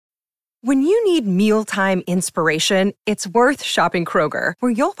When you need mealtime inspiration, it's worth shopping Kroger,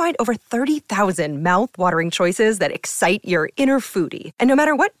 where you'll find over 30,000 mouth-watering choices that excite your inner foodie. And no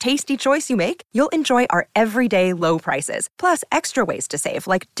matter what tasty choice you make, you'll enjoy our everyday low prices, plus extra ways to save,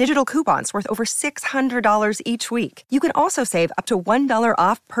 like digital coupons worth over $600 each week. You can also save up to $1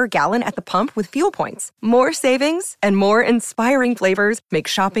 off per gallon at the pump with fuel points. More savings and more inspiring flavors make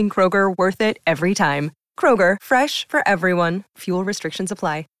shopping Kroger worth it every time. Kroger, fresh for everyone. Fuel restrictions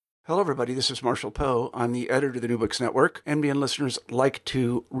apply. Hello, everybody. This is Marshall Poe. I'm the editor of the New Books Network. NBN listeners like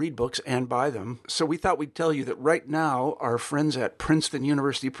to read books and buy them. So we thought we'd tell you that right now, our friends at Princeton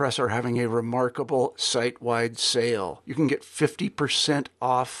University Press are having a remarkable site-wide sale. You can get 50%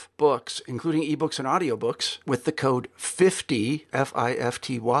 off books, including ebooks and audiobooks, with the code 50,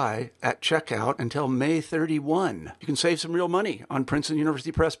 F-I-F-T-Y, at checkout until May 31. You can save some real money on Princeton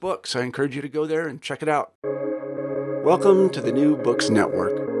University Press books. I encourage you to go there and check it out. Welcome to the New Books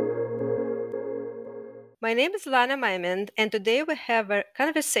Network. My name is Lana Maimond, and today we have a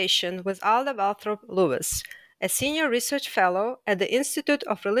conversation with Alda Balthrop-Lewis, a senior research fellow at the Institute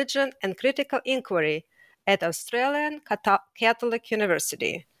of Religion and Critical Inquiry at Australian Catholic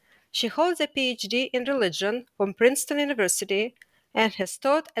University. She holds a PhD in religion from Princeton University and has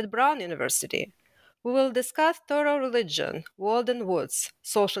taught at Brown University. We will discuss Thoreau religion, Walden Woods,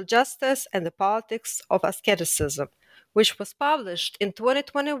 social justice, and the politics of Asceticism, which was published in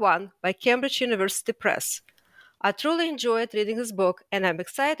 2021 by Cambridge University Press. I truly enjoyed reading this book, and I'm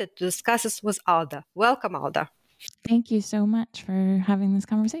excited to discuss it with Alda. Welcome, Alda. Thank you so much for having this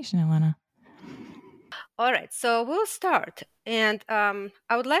conversation, Elena. All right, so we'll start. And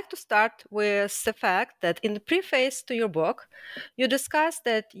I would like to start with the fact that in the preface to your book, you discussed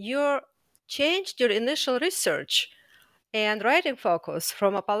that you changed your initial research and writing focus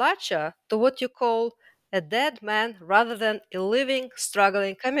from Appalachia to what you call a dead man rather than a living,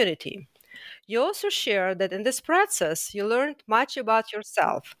 struggling community. You also share that in this process, you learned much about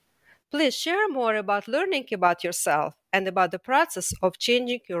yourself. Please share more about learning about yourself and about the process of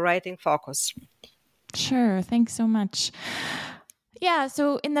changing your writing focus. Sure. Thanks so much. Yeah.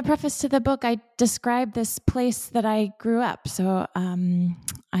 So in the preface to the book, I described this place that I grew up. So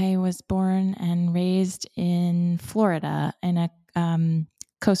I was born and raised in Florida in a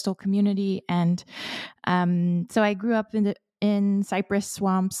coastal community. And so I grew up in cypress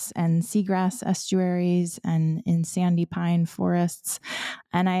swamps and seagrass estuaries and in sandy pine forests.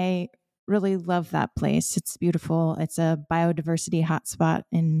 And I really love that place. It's beautiful. It's a biodiversity hotspot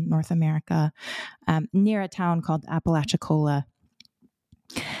in North America, near a town called Apalachicola.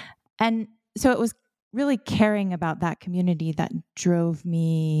 And so it was really caring about that community that drove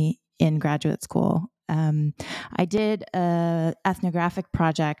me in graduate school. I did an ethnographic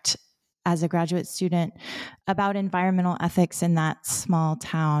project as a graduate student about environmental ethics in that small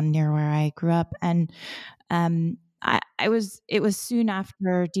town near where I grew up. And it was soon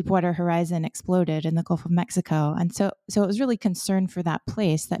after Deepwater Horizon exploded in the Gulf of Mexico. And so it was really concern for that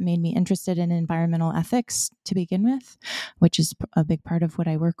place that made me interested in environmental ethics to begin with, which is a big part of what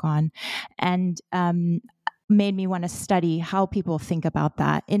I work on. And made me want to study how people think about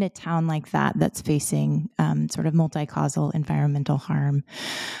that in a town like that that's facing sort of multi-causal environmental harm.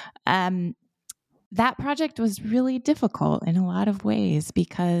 That project was really difficult in a lot of ways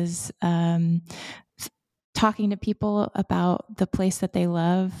because talking to people about the place that they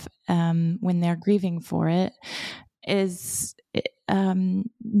love when they're grieving for it is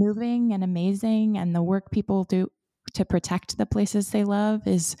moving and amazing, and the work people do to protect the places they love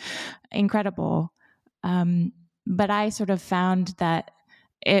is incredible. But I sort of found that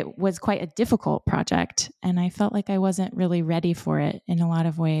it was quite a difficult project, and I felt like I wasn't really ready for it in a lot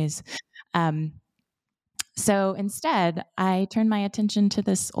of ways. So instead, I turned my attention to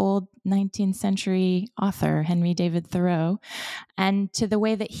this old 19th century author, Henry David Thoreau, and to the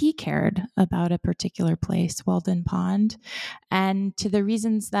way that he cared about a particular place, Walden Pond, and to the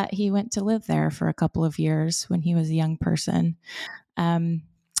reasons that he went to live there for a couple of years when he was a young person.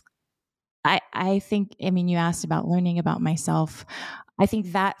 I think, you asked about learning about myself. I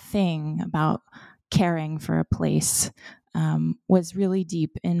think that thing about caring for a place was really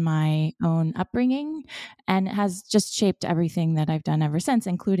deep in my own upbringing, and has just shaped everything that I've done ever since,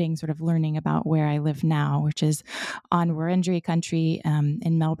 including sort of learning about where I live now, which is on Wurundjeri country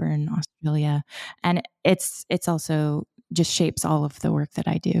in Melbourne, Australia. And it's also just shapes all of the work that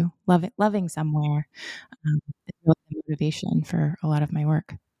I do. Loving somewhere is really the motivation for a lot of my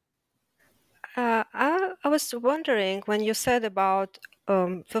work. I was wondering when you said about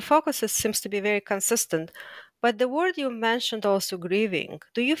the focus seems to be very consistent, but the word you mentioned also grieving.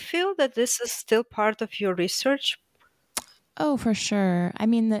 Do you feel that this is still part of your research? Oh, for sure. I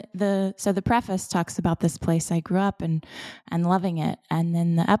mean, so the preface talks about this place I grew up and loving it, and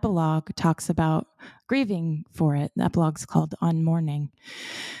then the epilogue talks about grieving for it. The epilogue's called On Mourning,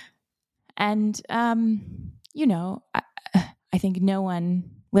 and I think no one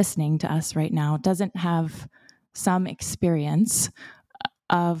listening to us right now doesn't have some experience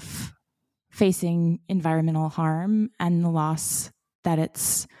of facing environmental harm and the loss that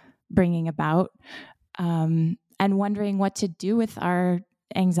it's bringing about. And wondering what to do with our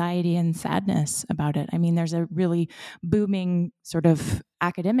anxiety and sadness about it. I mean, there's a really booming sort of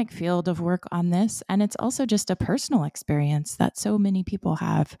academic field of work on this, and it's also just a personal experience that so many people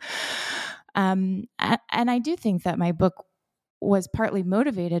have. And I do think that my book was partly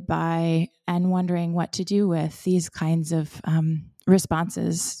motivated by and wondering what to do with these kinds of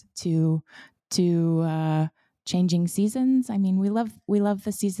responses to changing seasons. I mean, we love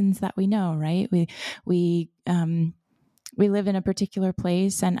the seasons that we know, right? We live in a particular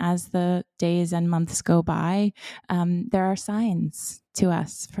place, and as the days and months go by, there are signs to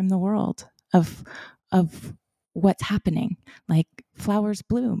us from the world of what's happening. Like flowers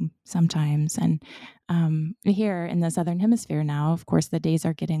bloom sometimes, and here in the Southern Hemisphere now, of course, the days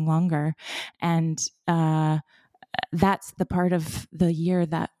are getting longer, and that's the part of the year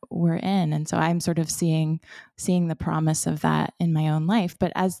that we're in. And so I'm sort of seeing the promise of that in my own life.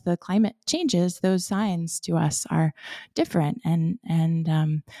 But as the climate changes, those signs to us are different. And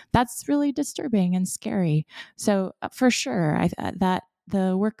that's really disturbing and scary. So for sure, that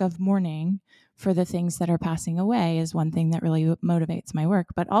the work of mourning for the things that are passing away is one thing that really motivates my work.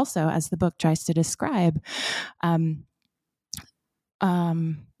 But also, as the book tries to describe,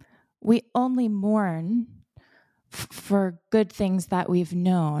 we only mourn for good things that we've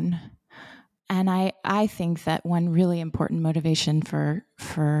known. And I think that one really important motivation for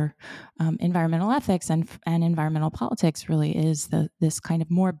environmental ethics and environmental politics really is this kind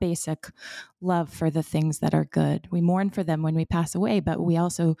of more basic love for the things that are good. We mourn for them when we pass away, but we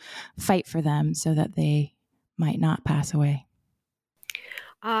also fight for them so that they might not pass away.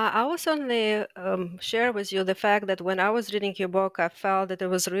 I will certainly share with you the fact that when I was reading your book, I felt that it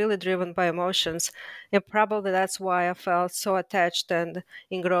was really driven by emotions. And probably that's why I felt so attached and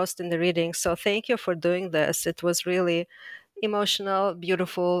engrossed in the reading. So thank you for doing this. It was really emotional,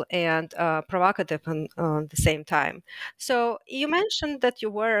 beautiful, and provocative on the same time. So you mentioned that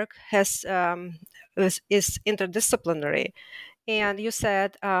your work is interdisciplinary. And you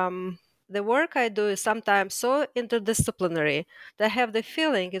said, the work I do is sometimes so interdisciplinary that I have the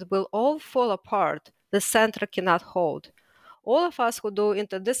feeling it will all fall apart. The center cannot hold. All of us who do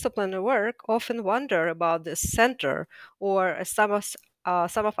interdisciplinary work often wonder about the center, or as some of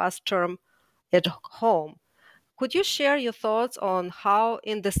us term it, home. Could you share your thoughts on how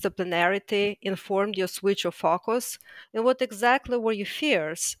interdisciplinarity informed your switch of focus, and what exactly were your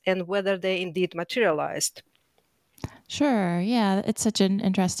fears, and whether they indeed materialized? Sure. Yeah, it's such an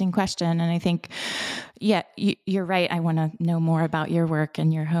interesting question. And I think, yeah, you're right. I want to know more about your work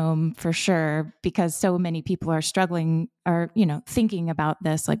and your home for sure, because so many people are struggling or, thinking about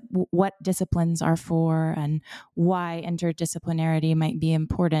this, like what disciplines are for and why interdisciplinarity might be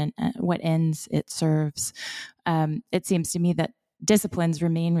important, and what ends it serves. It seems to me that disciplines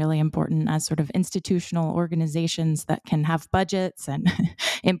remain really important as sort of institutional organizations that can have budgets and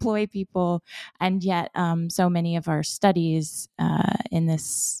employ people. And yet so many of our studies in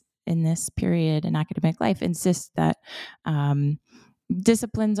this period in academic life insist that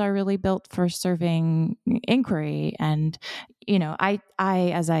disciplines are really built for serving inquiry. And, I,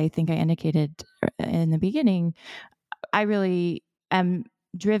 as I think I indicated in the beginning, I really am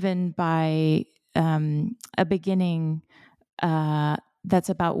driven by a beginning that's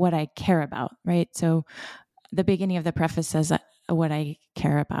about what I care about, right? So the beginning of the preface says what I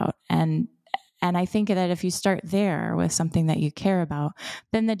care about. And I think that if you start there with something that you care about,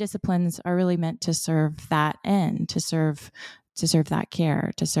 then the disciplines are really meant to serve that end, to serve that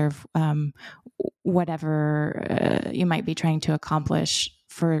care, to serve whatever you might be trying to accomplish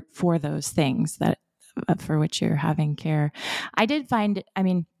for those things that for which you're having care. I did find,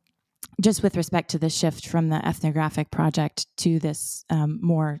 just with respect to the shift from the ethnographic project to this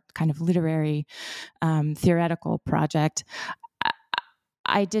more kind of literary theoretical project,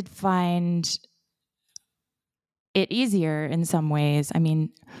 I did find it easier in some ways.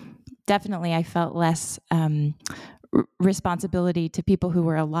 Definitely I felt less responsibility to people who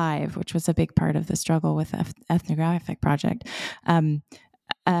were alive, which was a big part of the struggle with the ethnographic project.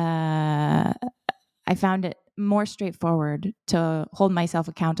 I found it more straightforward to hold myself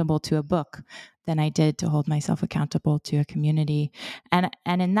accountable to a book than I did to hold myself accountable to a community. And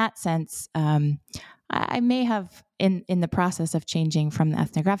in that sense, I may have, in the process of changing from the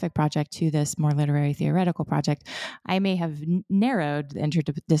ethnographic project to this more literary theoretical project, I may have narrowed the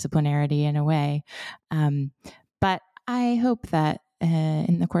interdisciplinarity in a way. But I hope that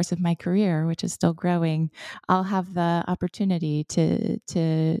in the course of my career, which is still growing, I'll have the opportunity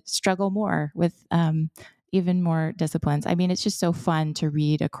to struggle more with even more disciplines. I mean, it's just so fun to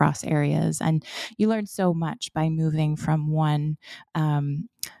read across areas, and you learn so much by moving from one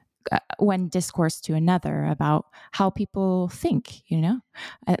discourse to another about how people think,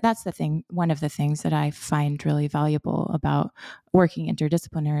 That's the thing. One of the things that I find really valuable about working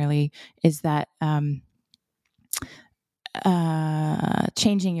interdisciplinarily is that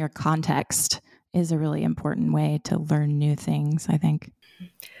changing your context is a really important way to learn new things, I think.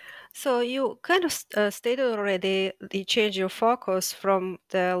 So you kind of stated already you changed your focus from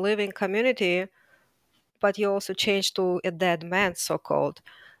the living community, but you also changed to a dead man, so-called.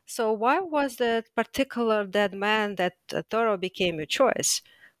 So why was that particular dead man that Thoreau became your choice?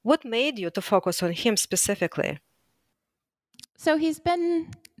 What made you to focus on him specifically? So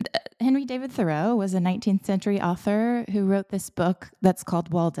Henry David Thoreau was a 19th century author who wrote this book that's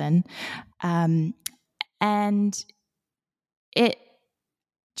called Walden. And it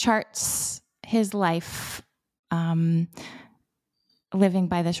charts his life living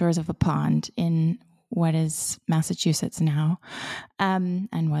by the shores of a pond in what is Massachusetts now,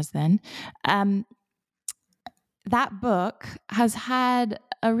 and was then. That book has had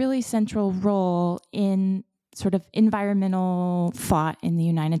a really central role in sort of environmental thought in the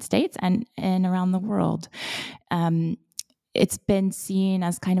United States and around the world. It's been seen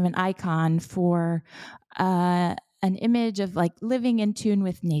as kind of an icon for an image of like living in tune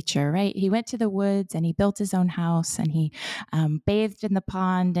with nature, right? He went to the woods and he built his own house and he bathed in the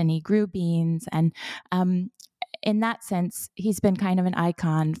pond and he grew beans. And in that sense, he's been kind of an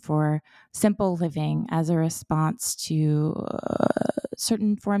icon for simple living as a response to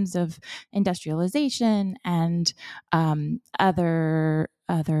certain forms of industrialization and other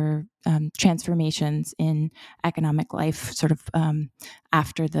transformations in economic life, sort of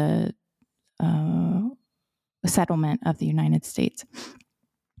after the settlement of the United States.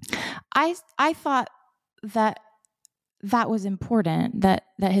 I thought that was important, that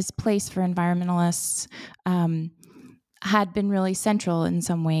his place for environmentalists had been really central in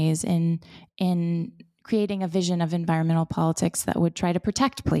some ways in creating a vision of environmental politics that would try to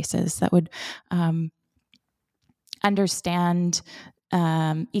protect places, that would understand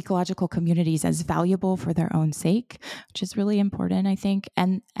ecological communities as valuable for their own sake, which is really important, I think,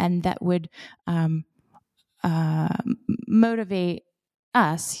 and that would motivate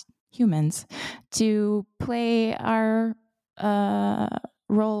us humans to play our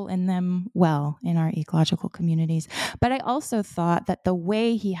role in them well in our ecological communities. But I also thought that the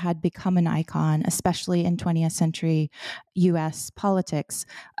way he had become an icon, especially in 20th century US politics,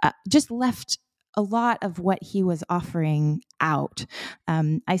 just left a lot of what he was offering out.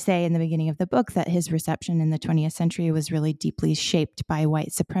 I say in the beginning of the book that his reception in the 20th century was really deeply shaped by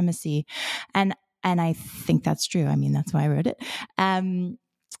white supremacy. And I think that's true. I mean, that's why I wrote it.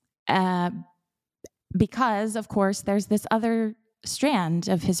 Because, of course, there's this other strand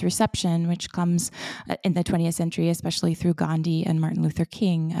of his reception, which comes in the 20th century, especially through Gandhi and Martin Luther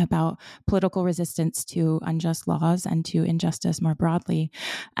King, about political resistance to unjust laws and to injustice more broadly.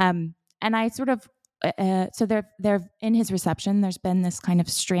 And I sort of, so there in his reception, there's been this kind of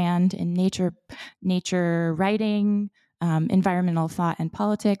strand in nature writing, environmental thought and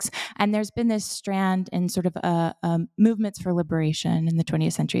politics. And there's been this strand in sort of movements for liberation in the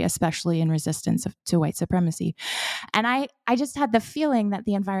 20th century, especially in resistance to white supremacy. And I just had the feeling that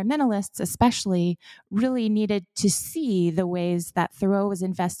the environmentalists especially really needed to see the ways that Thoreau was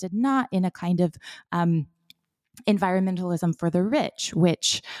invested not in a kind of environmentalism for the rich,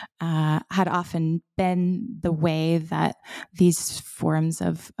 which had often been the way that these forms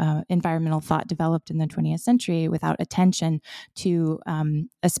of environmental thought developed in the 20th century without attention to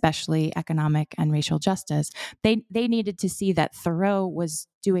especially economic and racial justice. They needed to see that Thoreau was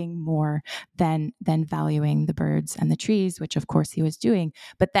doing more than valuing the birds and the trees, which of course he was doing,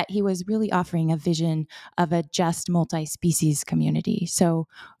 but that he was really offering a vision of a just multi-species community. So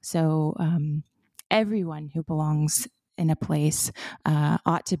everyone who belongs in a place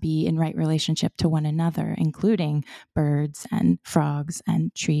ought to be in right relationship to one another, including birds and frogs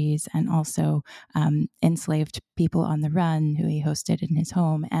and trees, and also enslaved people on the run who he hosted in his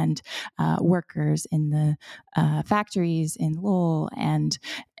home, and workers in the factories in Lowell, and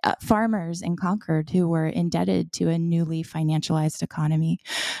farmers in Concord who were indebted to a newly financialized economy.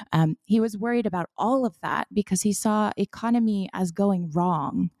 He was worried about all of that because he saw economy as going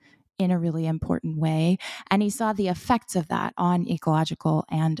wrong in a really important way. And he saw the effects of that on ecological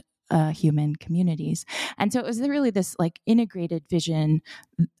and human communities. And so it was really this like integrated vision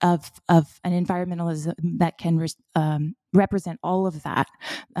of an environmentalism that can represent all of that,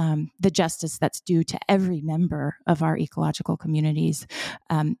 the justice that's due to every member of our ecological communities,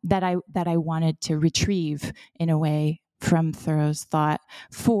 that I wanted to retrieve in a way from Thoreau's thought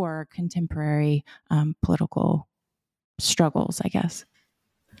for contemporary political struggles, I guess.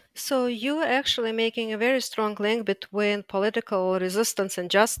 So you're actually making a very strong link between political resistance and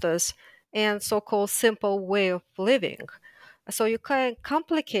justice and so-called simple way of living. So you kind of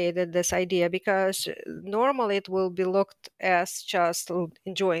complicated this idea because normally it will be looked as just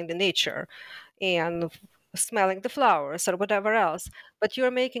enjoying the nature and smelling the flowers or whatever else. But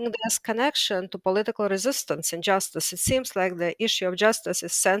you're making this connection to political resistance and justice. It seems like the issue of justice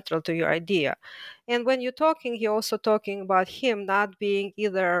is central to your idea. And when you're talking, you're also talking about him not being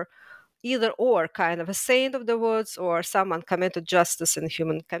either or kind of a saint of the woods or someone committed justice in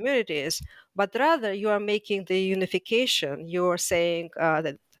human communities, but rather you are making the unification. You're saying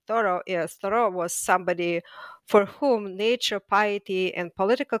that Thoreau was somebody for whom nature, piety, and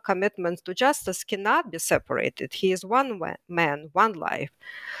political commitment to justice cannot be separated. He is one man, one life.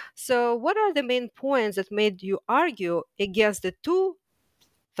 So, what are the main points that made you argue against the two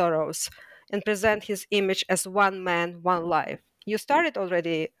Thoreaus and present his image as one man, one life? You started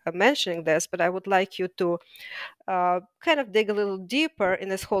already mentioning this, but I would like you to kind of dig a little deeper in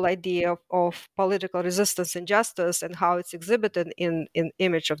this whole idea of political resistance and justice and how it's exhibited in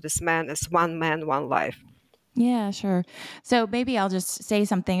image of this man, one life. Yeah, sure. So maybe I'll just say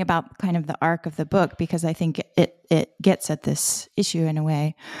something about kind of the arc of the book, because I think it gets at this issue in a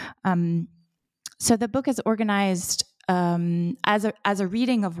way. So the book is organized as a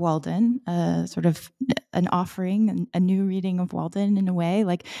reading of Walden, sort of an offering, a new reading of Walden in a way.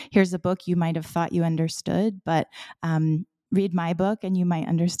 Like, here's a book you might have thought you understood, but read my book and you might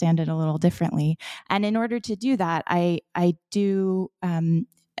understand it a little differently. And in order to do that, I do.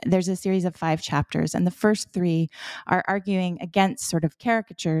 There's a series of 5 chapters, and the first 3 are arguing against sort of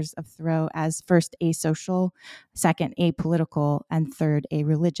caricatures of Thoreau as first asocial, second apolitical, and third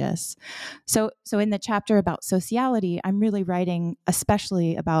areligious. So in the chapter about sociality, I'm really writing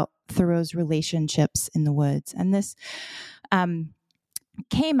especially about Thoreau's relationships in the woods, and this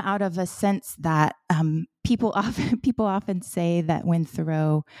came out of a sense that people often say that when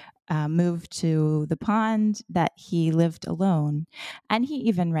Thoreau moved to the pond, that he lived alone. And he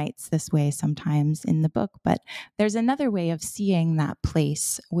even writes this way sometimes in the book. But there's another way of seeing that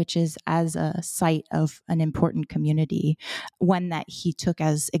place, which is as a site of an important community, one that he took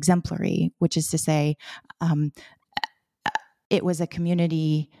as exemplary, which is to say, it was a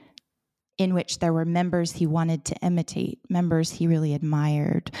community in which there were members he wanted to imitate, members he really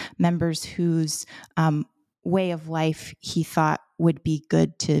admired, members whose way of life he thought would be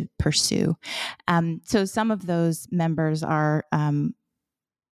good to pursue. So some of those members are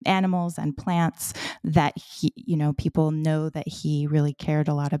animals and plants that people know that he really cared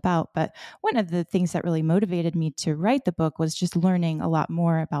a lot about. But one of the things that really motivated me to write the book was just learning a lot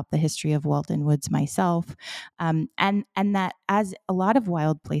more about the history of Walden Woods myself. And that, as a lot of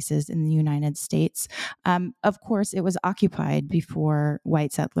wild places in the United States, of course, it was occupied before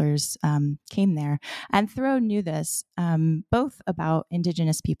white settlers came there. And Thoreau knew this, both about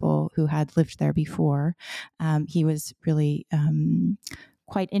indigenous people who had lived there before. He was really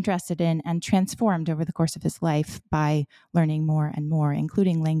quite interested in and transformed over the course of his life by learning more and more,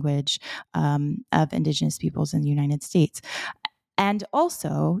 including language of indigenous peoples in the United States. And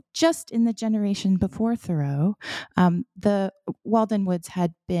also, just in the generation before Thoreau, the Walden Woods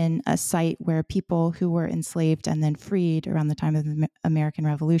had been a site where people who were enslaved and then freed around the time of the American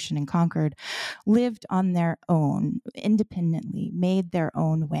Revolution and conquered lived on their own, independently, made their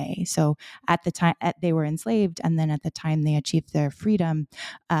own way. So at the time they were enslaved, and then at the time they achieved their freedom,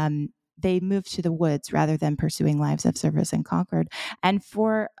 they moved to the woods rather than pursuing lives of service in Concord. And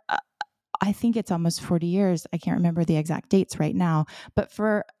for I think it's almost 40 years. I can't remember the exact dates right now, but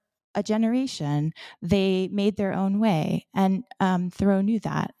for a generation, they made their own way. And Thoreau knew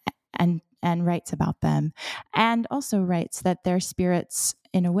that and writes about them, and also writes that their spirits,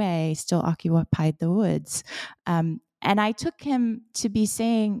 in a way, still occupied the woods. And I took him to be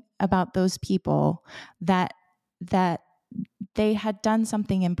saying about those people that they had done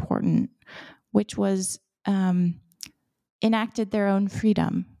something important, which was enacted their own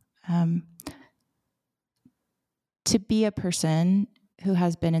freedom. To be a person who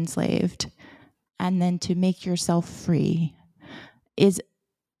has been enslaved and then to make yourself free is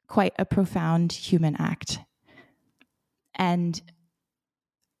quite a profound human act. And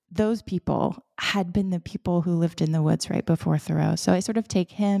those people had been the people who lived in the woods right before Thoreau. So I sort of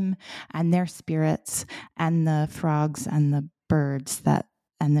take him and their spirits and the frogs and the birds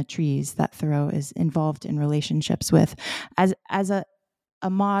and the trees that Thoreau is involved in relationships with as a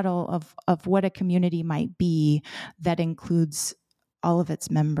model of what a community might be that includes all of its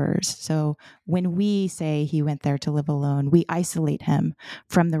members. So when we say he went there to live alone, we isolate him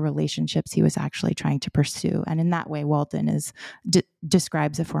from the relationships he was actually trying to pursue. And in that way, Walden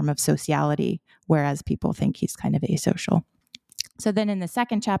describes a form of sociality, whereas people think he's kind of asocial. So then in the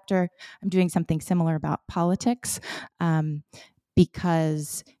second chapter, I'm doing something similar about politics.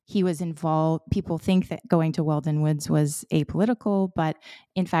 Because he was involved, people think that going to Walden Woods was apolitical, but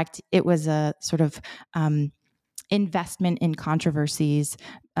in fact, it was a sort of investment in controversies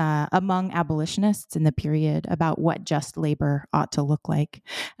among abolitionists in the period about what just labor ought to look like.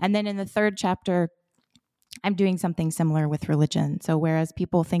 And then in the third chapter, I'm doing something similar with religion. So whereas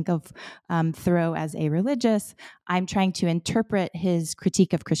people think of Thoreau as a religious, I'm trying to interpret his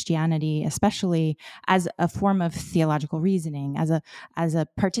critique of Christianity, especially as a form of theological reasoning, as a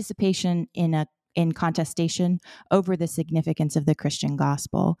participation in contestation over the significance of the Christian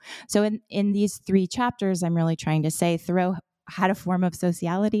gospel. So in these three chapters, I'm really trying to say Thoreau had a form of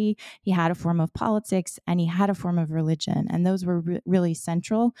sociality, he had a form of politics, and he had a form of religion. And those were really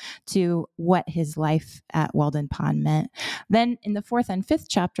central to what his life at Walden Pond meant. Then in the fourth and fifth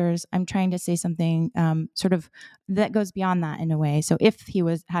chapters, I'm trying to say something sort of that goes beyond that in a way. So if he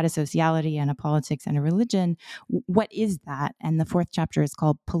had a sociality and a politics and a religion, what is that? And the fourth chapter is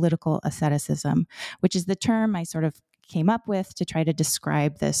called political asceticism, which is the term I sort of came up with to try to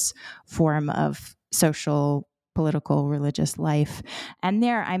describe this form of social, political, religious life. And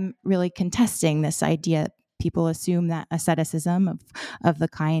there I'm really contesting this idea. People assume that asceticism of the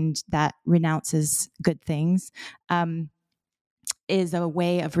kind that renounces good things is a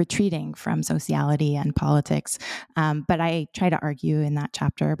way of retreating from sociality and politics. But I try to argue in that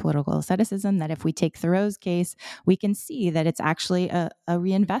chapter, Political Asceticism, that if we take Thoreau's case, we can see that it's actually a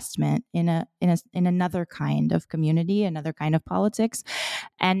reinvestment in another kind of community, another kind of politics.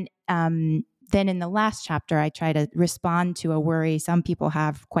 And then in the last chapter, I try to respond to a worry some people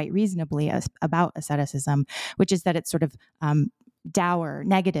have quite reasonably about asceticism, which is that it's sort of dour,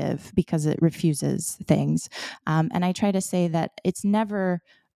 negative, because it refuses things. And I try to say that it's never,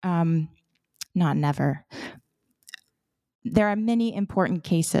 not never. There are many important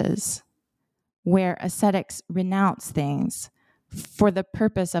cases where ascetics renounce things for the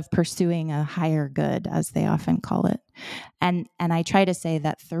purpose of pursuing a higher good, as they often call it. And I try to say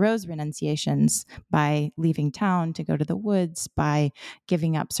that Thoreau's renunciations, by leaving town to go to the woods, by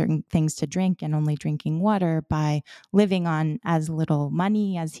giving up certain things to drink and only drinking water, by living on as little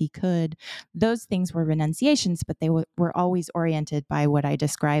money as he could, those things were renunciations, but they were always oriented by what I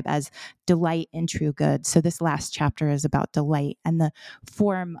describe as delight in true good. So this last chapter is about delight and the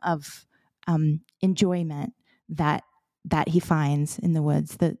form of enjoyment that he finds in the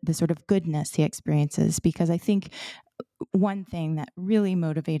woods, the sort of goodness he experiences. Because I think one thing that really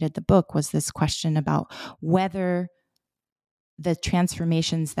motivated the book was this question about whether the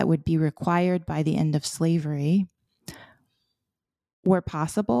transformations that would be required by the end of slavery were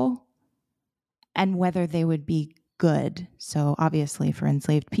possible and whether they would be good. So obviously for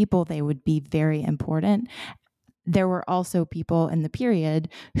enslaved people, they would be very important. There were also people in the period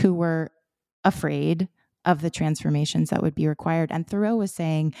who were afraid of the transformations that would be required. And Thoreau was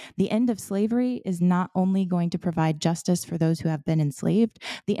saying the end of slavery is not only going to provide justice for those who have been enslaved,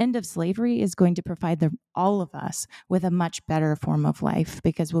 the end of slavery is going to provide all of us with a much better form of life,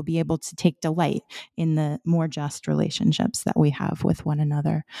 because we'll be able to take delight in the more just relationships that we have with one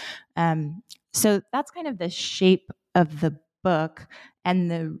another. So that's kind of the shape of the book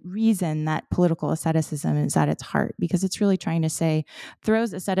and the reason that political asceticism is at its heart, because it's really trying to say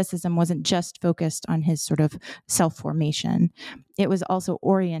Thoreau's asceticism wasn't just focused on his sort of self-formation. It was also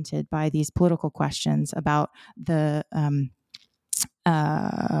oriented by these political questions about the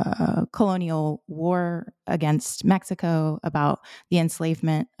colonial war against Mexico, about the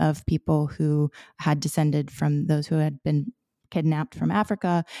enslavement of people who had descended from those who had been kidnapped from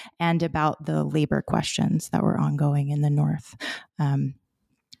Africa, and about the labor questions that were ongoing in the North.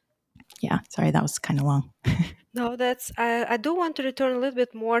 Sorry, that was kind of long. No, I do want to return a little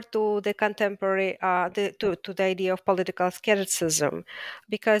bit more to the contemporary, to the idea of political skepticism,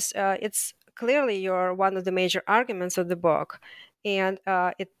 because it's clearly one of the major arguments of the book, and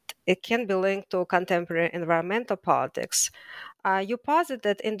it can be linked to contemporary environmental politics. You posit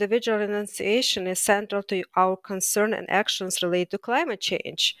that individual renunciation is central to our concern and actions related to climate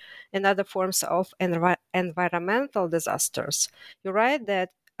change and other forms of environmental disasters. You write that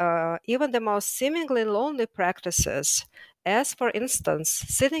even the most seemingly lonely practices, as for instance,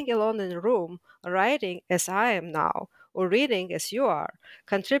 sitting alone in a room, writing as I am now, or reading as you are,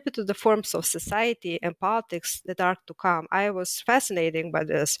 contribute to the forms of society and politics that are to come. I was fascinated by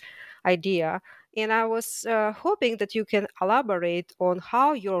this idea, and I was hoping that you can elaborate on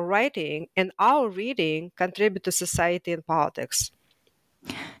how your writing and our reading contribute to society and politics.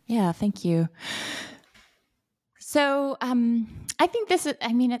 Yeah, thank you. So I think this is,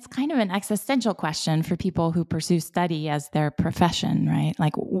 it's kind of an existential question for people who pursue study as their profession, right?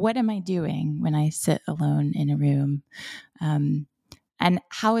 Like, what am I doing when I sit alone in a room? And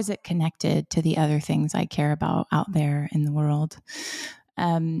how is it connected to the other things I care about out there in the world?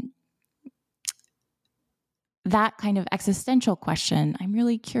 That kind of existential question I'm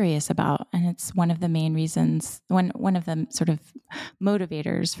really curious about. And it's one of the main reasons, one of the sort of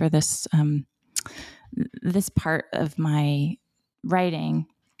motivators for this this part of my writing,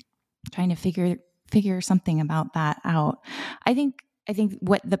 trying to figure something about that out. I think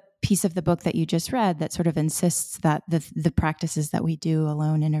what the piece of the book that you just read that sort of insists that the practices that we do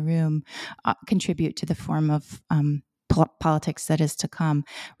alone in a room contribute to the form of politics that is to come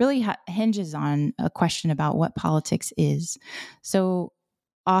really hinges on a question about what politics is. So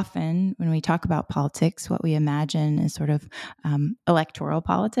often when we talk about politics, what we imagine is sort of electoral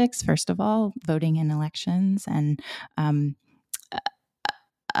politics, first of all, voting in elections and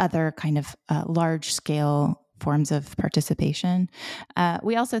other kind of large-scale forms of participation.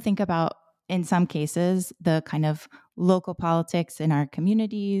 We also think about, in some cases, the kind of local politics in our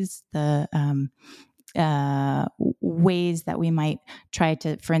communities, the ways that we might try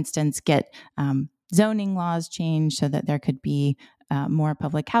to, for instance, get zoning laws changed so that there could be more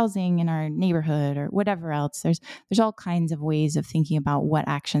public housing in our neighborhood or whatever else. There's all kinds of ways of thinking about what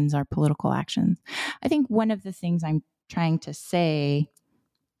actions are political actions. I think one of the things I'm trying to say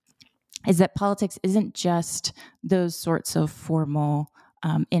is that politics isn't just those sorts of formal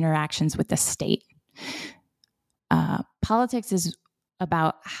interactions with the state. Politics is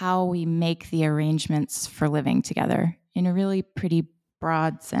about how we make the arrangements for living together in a really pretty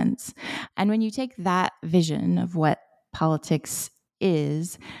broad sense. And when you take that vision of what politics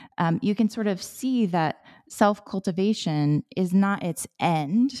is, you can sort of see that self-cultivation is not its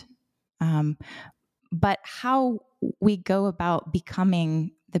end, but how we go about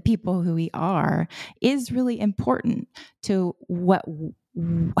becoming the people who we are is really important to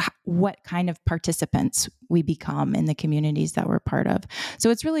what kind of participants we become in the communities that we're part of. So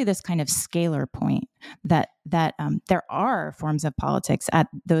it's really this kind of scalar point that there are forms of politics at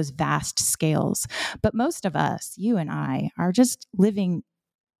those vast scales, but most of us, you and I, are just living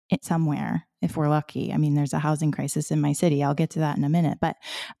it somewhere if we're lucky. I mean, there's a housing crisis in my city. I'll get to that in a minute, but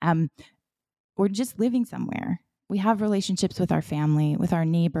we're just living somewhere. We have relationships with our family, with our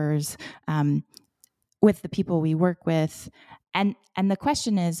neighbors, with the people we work with. And the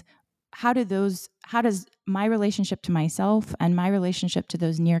question is, how does my relationship to myself and my relationship to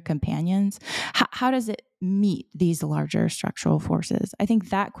those near companions, how does it meet these larger structural forces? I think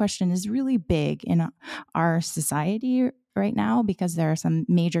that question is really big in our society right now because there are some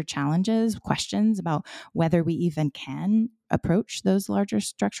major questions about whether we even can approach those larger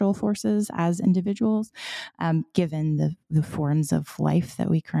structural forces as individuals, given the forms of life that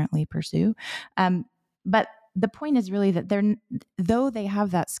we currently pursue. But the point is really that though they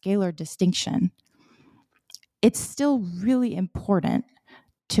have that scalar distinction, it's still really important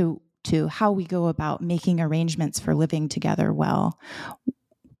to how we go about making arrangements for living together well.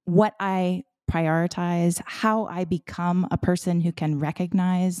 What I prioritize, how I become a person who can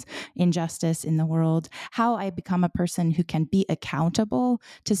recognize injustice in the world, how I become a person who can be accountable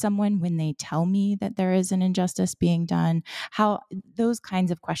to someone when they tell me that there is an injustice being done, how those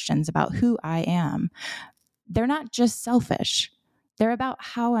kinds of questions about who I am, they're not just selfish. They're about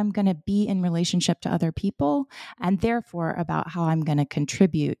how I'm going to be in relationship to other people, and therefore about how I'm going to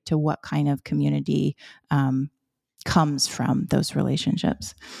contribute to what kind of community comes from those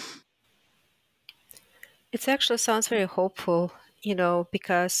relationships. It actually sounds very hopeful,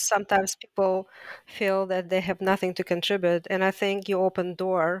 because sometimes people feel that they have nothing to contribute. And I think you open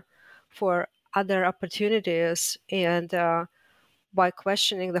door for other opportunities. And by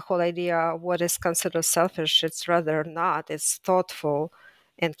questioning the whole idea of what is considered selfish, it's rather not. It's thoughtful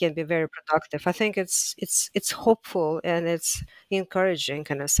and can be very productive. I think it's hopeful and it's encouraging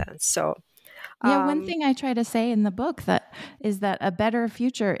in a sense. So yeah, one thing I try to say in the book is that a better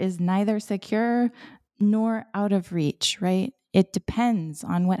future is neither secure nor out of reach, right? It depends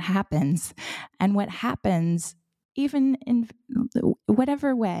on what happens. And what happens even in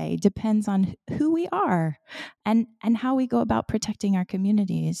whatever way, depends on who we are and how we go about protecting our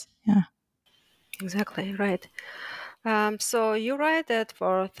communities. Yeah. Exactly, right. So you write that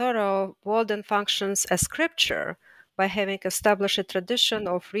for Thoreau, Walden functions as scripture by having established a tradition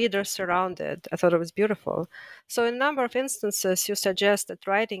of readers around it. I thought it was beautiful. So in a number of instances, you suggest that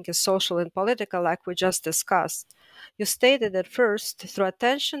writing is social and political, like we just discussed. You stated that first, through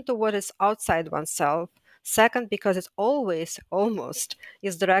attention to what is outside oneself, second, because it always, almost,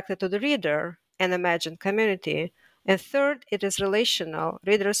 is directed to the reader, an imagined community, and third, it is relational.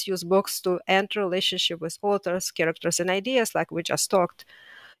 Readers use books to enter relationship with authors, characters, and ideas, like we just talked.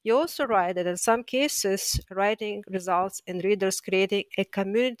 You also write that in some cases, writing results in readers creating a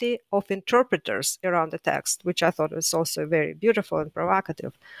community of interpreters around the text, which I thought was also very beautiful and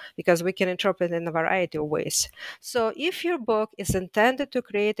provocative, because we can interpret in a variety of ways. So, if your book is intended to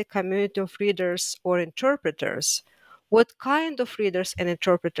create a community of readers or interpreters, what kind of readers and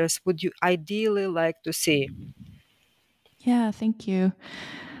interpreters would you ideally like to see? Yeah, thank you.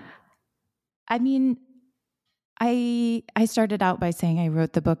 I mean, I started out by saying I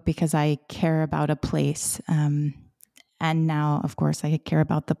wrote the book because I care about a place. And now, of course, I care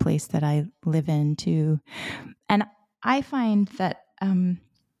about the place that I live in too. And I find that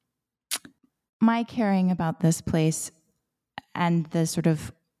my caring about this place and the sort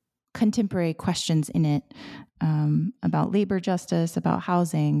of contemporary questions in it about labor justice, about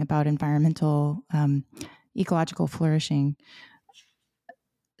housing, about environmental, ecological flourishing,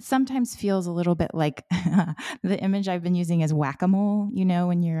 sometimes feels a little bit like the image I've been using is whack-a-mole,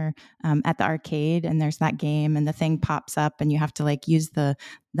 when you're at the arcade and there's that game and the thing pops up and you have to like use the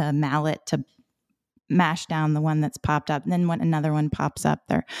mallet to mash down the one that's popped up, and then when another one pops up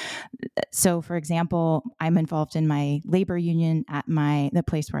there. So for example, I'm involved in my labor union at the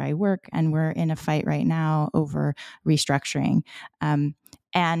place where I work, and we're in a fight right now over restructuring.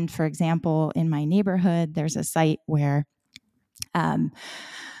 And for example, in my neighborhood, there's a site where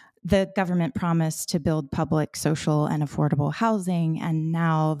the government promised to build public, social, and affordable housing, and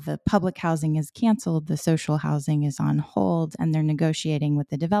now the public housing is canceled, the social housing is on hold, and they're negotiating with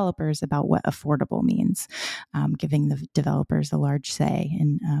the developers about what affordable means, giving the developers a large say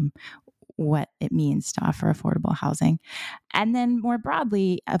in what it means to offer affordable housing. And then more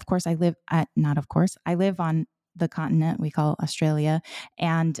broadly, of course, I live on the continent we call Australia,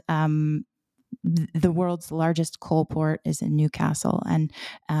 and the world's largest coal port is in Newcastle, and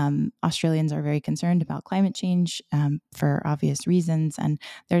Australians are very concerned about climate change for obvious reasons, and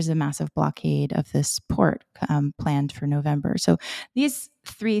there's a massive blockade of this port planned for November. So these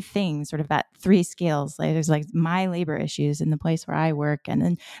three things, sort of at three scales, like there's like my labor issues in the place where I work, and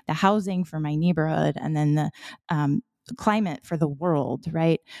then the housing for my neighborhood, and then the climate for the world,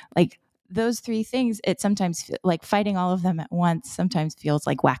 right? Like those three things, it sometimes like fighting all of them at once sometimes feels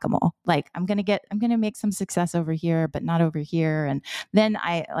like whack-a-mole. Like I'm going to make some success over here, but not over here. And then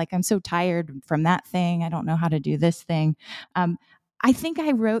I'm so tired from that thing. I don't know how to do this thing. I think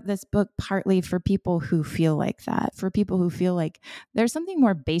I wrote this book partly for people who feel like that, for people who feel like there's something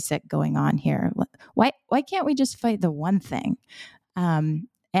more basic going on here. Why can't we just fight the one thing?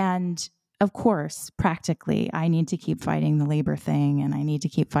 And of course, practically, I need to keep fighting the labor thing, and I need to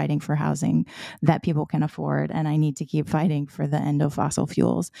keep fighting for housing that people can afford, and I need to keep fighting for the end of fossil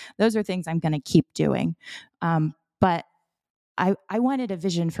fuels. Those are things I'm going to keep doing. But I wanted a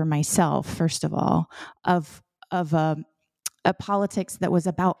vision for myself, first of all, of a politics that was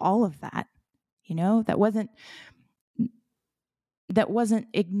about all of that, that wasn't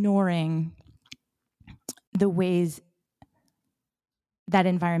ignoring the ways that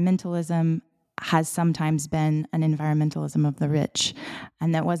environmentalism has sometimes been an environmentalism of the rich,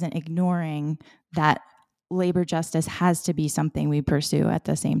 and that wasn't ignoring that labor justice has to be something we pursue at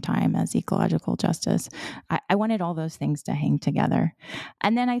the same time as ecological justice. I wanted all those things to hang together.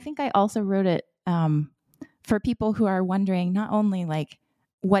 And then I think I also wrote it for people who are wondering not only like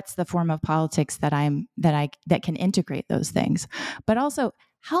what's the form of politics that can integrate those things, but also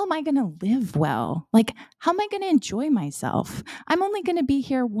how am I going to live well? Like, how am I going to enjoy myself? I'm only going to be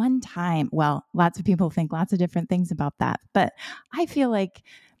here one time. Well, lots of people think lots of different things about that, but I feel like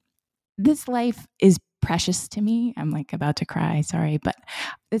this life is precious to me. I'm like about to cry, sorry, but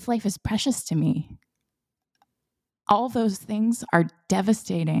this life is precious to me. All those things are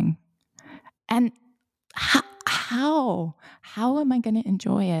devastating. And how am I going to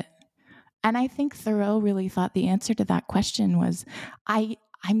enjoy it? And I think Thoreau really thought the answer to that question was,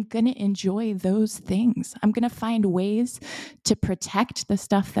 I'm going to enjoy those things. I'm going to find ways to protect the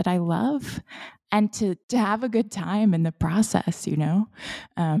stuff that I love and to have a good time in the process,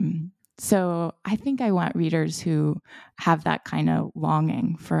 So I think I want readers who have that kind of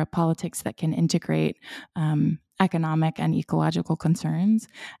longing for a politics that can integrate economic and ecological concerns,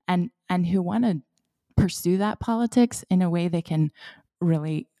 and who want to pursue that politics in a way they can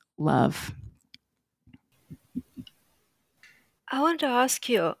really love. I want to ask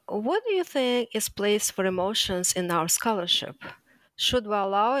you, what do you think is place for emotions in our scholarship? Should we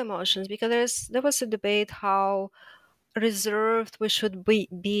allow emotions? Because there was a debate how reserved we should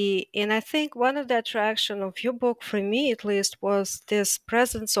be. And I think one of the attraction of your book, for me at least, was this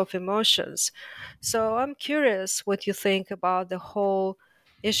presence of emotions. So I'm curious what you think about the whole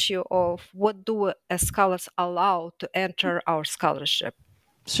issue of what do we as scholars allow to enter our scholarship.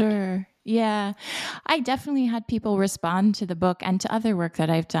 Sure. Yeah. I definitely had people respond to the book and to other work that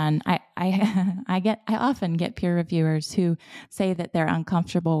I've done. I often get peer reviewers who say that they're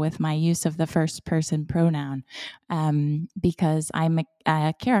uncomfortable with my use of the first person pronoun, because I'm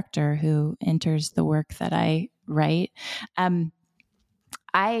a character who enters the work that I write.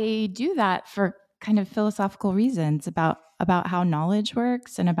 I do that for kind of philosophical reasons about how knowledge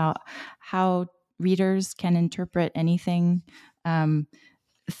works and about how readers can interpret anything.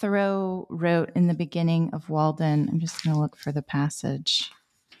 Thoreau wrote in the beginning of Walden, I'm just going to look for the passage.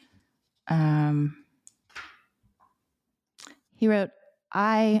 He wrote,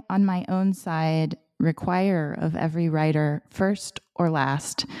 "I, on my own side, require of every writer, first or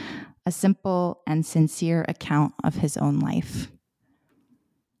last, a simple and sincere account of his own life."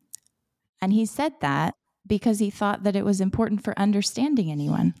 And he said that because he thought that it was important for understanding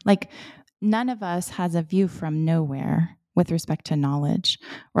anyone. Like, none of us has a view from nowhere with respect to knowledge.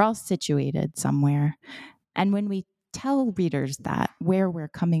 We're all situated somewhere. And when we tell readers that, where we're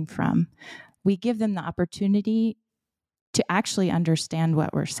coming from, we give them the opportunity to actually understand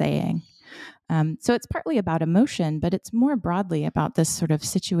what we're saying. So it's partly about emotion, but it's more broadly about this sort of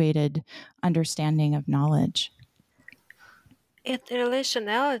situated understanding of knowledge. In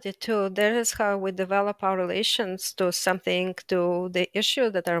relationality too, that is how we develop our relations to something, to the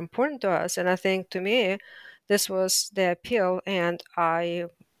issues that are important to us. And I think to me, this was the appeal, and I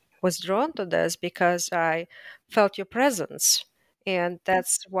was drawn to this because I felt your presence. And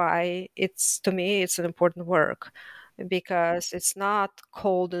that's why to me, it's an important work, because it's not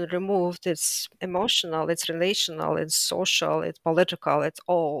cold and removed, it's emotional, it's relational, it's social, it's political, it's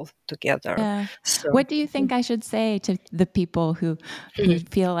all together. Yeah. So, what do you think I should say to the people who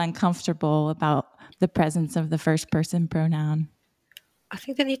feel uncomfortable about the presence of the first person pronoun? I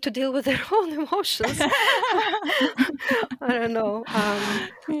think they need to deal with their own emotions. I don't know.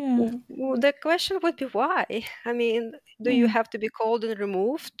 The question would be why? I mean, do you have to be cold and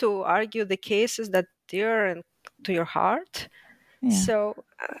removed to argue the cases that dear and to your heart? Yeah. So,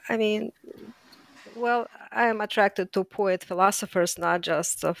 I mean, well, I am attracted to poet philosophers, not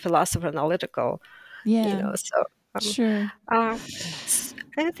just philosopher analytical. Yeah. So sure.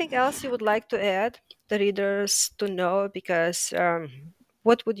 Anything else you would like to add the readers to know? Because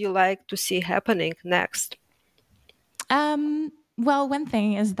what would you like to see happening next? Well, one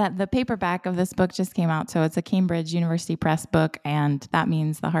thing is that the paperback of this book just came out. So it's a Cambridge University Press book, and that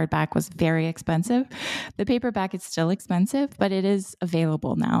means the hardback was very expensive. The paperback is still expensive, but it is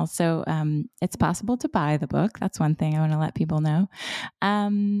available now. So it's possible to buy the book. That's one thing I want to let people know.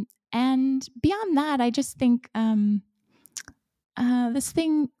 And beyond that, I just think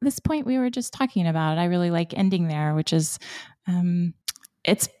this point we were just talking about, I really like ending there, which is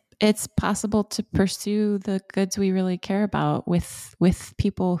it's possible to pursue the goods we really care about with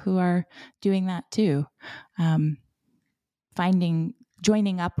people who are doing that too.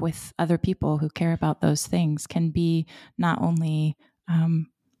 Joining up with other people who care about those things can be not only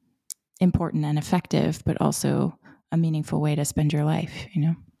important and effective, but also a meaningful way to spend your life,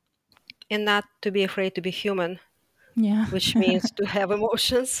 And not to be afraid to be human. Yeah. Which means to have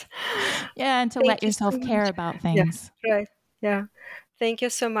emotions. Yeah, and to let yourself care about things. Yeah, right. Yeah. Thank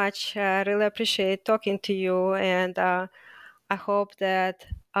you so much. I really appreciate talking to you, and I hope that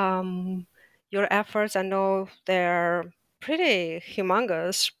your efforts, I know they're pretty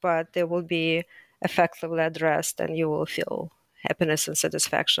humongous, but they will be effectively addressed, and you will feel happiness and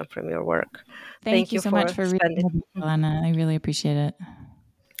satisfaction from your work. Thank you so much for reading, Alana. I really appreciate it.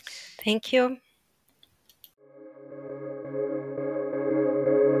 Thank you.